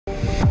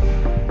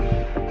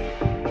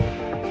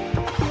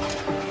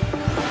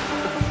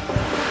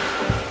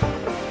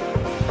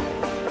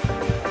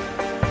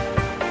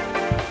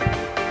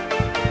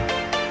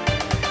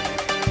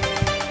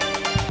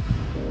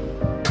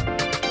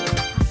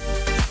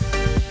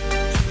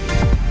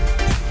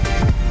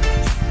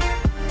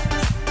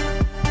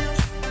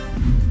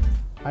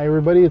Hi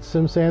everybody, it's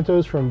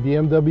Santos from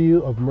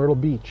BMW of Myrtle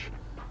Beach.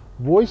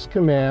 Voice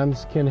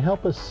commands can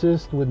help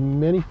assist with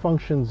many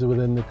functions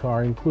within the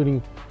car,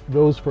 including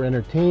those for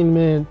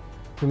entertainment,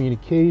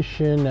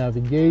 communication,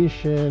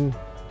 navigation,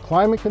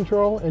 climate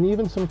control, and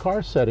even some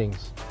car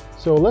settings.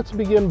 So let's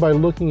begin by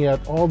looking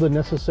at all the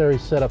necessary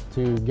setup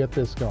to get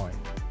this going.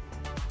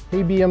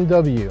 Hey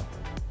BMW,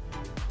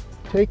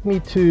 take me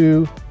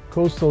to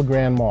Coastal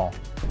Grand Mall.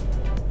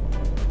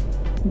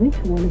 Which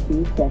one of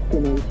these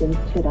destinations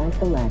should I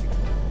select?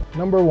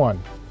 Number 1.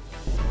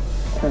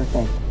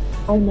 Perfect.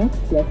 Our next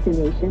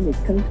destination is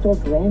Coastal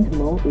Grand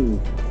Mall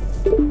East.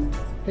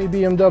 Hey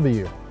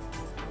BMW,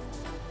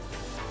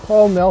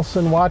 call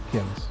Nelson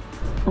Watkins.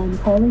 I'm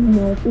calling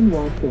Nelson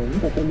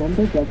Watkins at the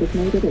number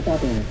designated as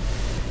other.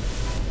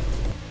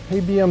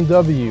 Hey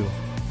BMW,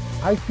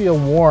 I feel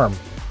warm.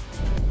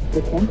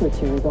 The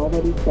temperature is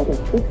already set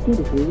at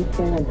 60 degrees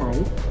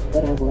Fahrenheit,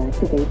 but I will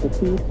activate the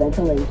seat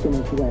ventilation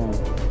as well.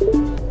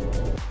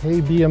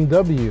 Hey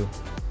BMW,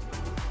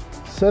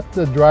 set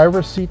the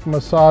driver's seat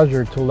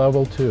massager to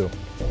level 2.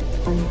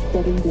 I'm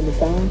setting the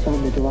massage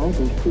on the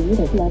driver's seat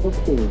at level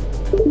 2.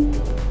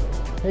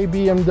 Hey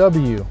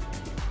BMW,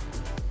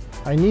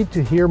 I need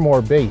to hear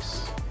more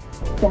bass.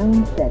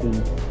 Sound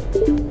settings.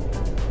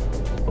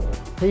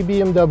 Hey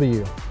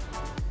BMW,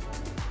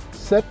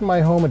 set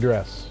my home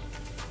address.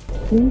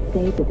 Please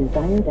state the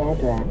desired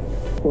address,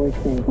 for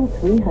example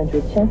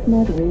 300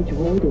 Chestnut Ridge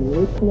Road in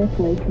Woodcliff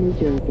Lake, New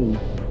Jersey.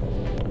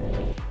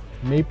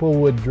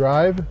 Maplewood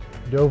Drive,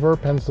 Dover,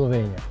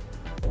 Pennsylvania.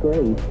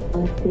 Great,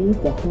 I've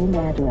saved the home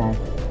address.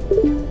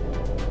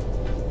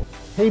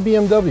 Hey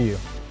BMW,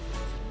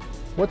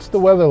 what's the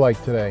weather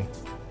like today?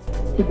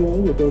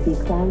 Today it will be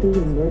cloudy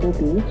in Myrtle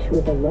Beach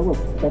with a low of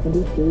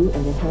 72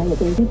 and a high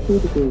of 82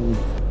 degrees.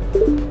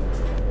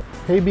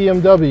 Hey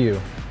BMW,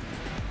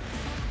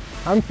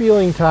 I'm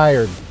feeling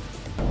tired.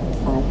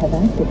 I have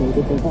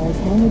activated the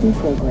Vitality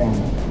program.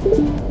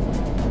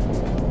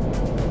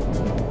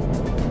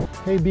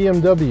 Hey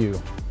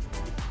BMW,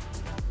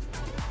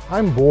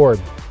 I'm bored.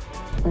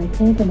 I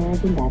can't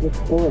imagine that it's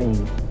boring.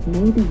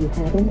 Maybe you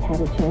haven't had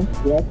a chance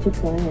yet to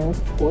try out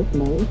Sport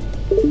Mode?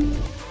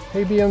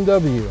 Hey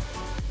BMW,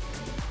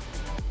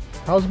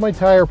 how's my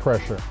tire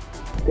pressure?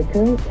 The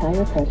current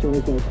tire pressure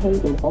is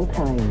okay in all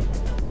tires.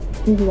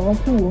 Do you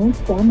also want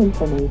some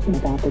information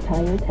about the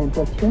tire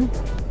temperature?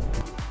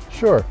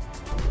 Sure.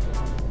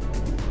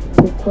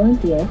 The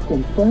front left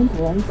and front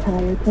right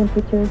tire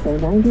temperatures are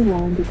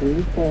 91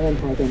 degrees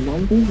Fahrenheit and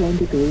 91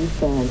 degrees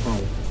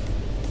Fahrenheit.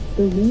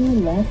 The rear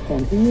left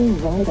and rear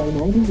right are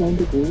 91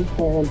 degrees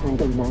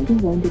Fahrenheit and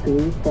 91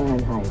 degrees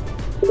Fahrenheit.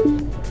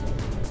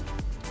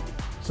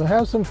 So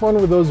have some fun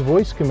with those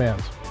voice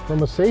commands.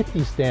 From a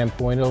safety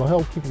standpoint, it'll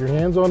help keep your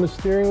hands on the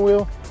steering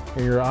wheel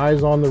and your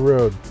eyes on the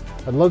road.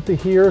 I'd love to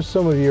hear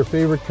some of your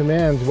favorite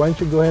commands. Why don't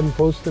you go ahead and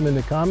post them in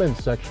the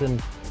comments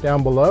section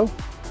down below.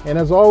 And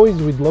as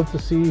always, we'd love to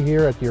see you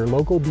here at your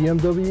local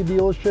BMW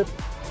dealership,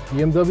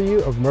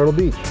 BMW of Myrtle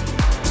Beach.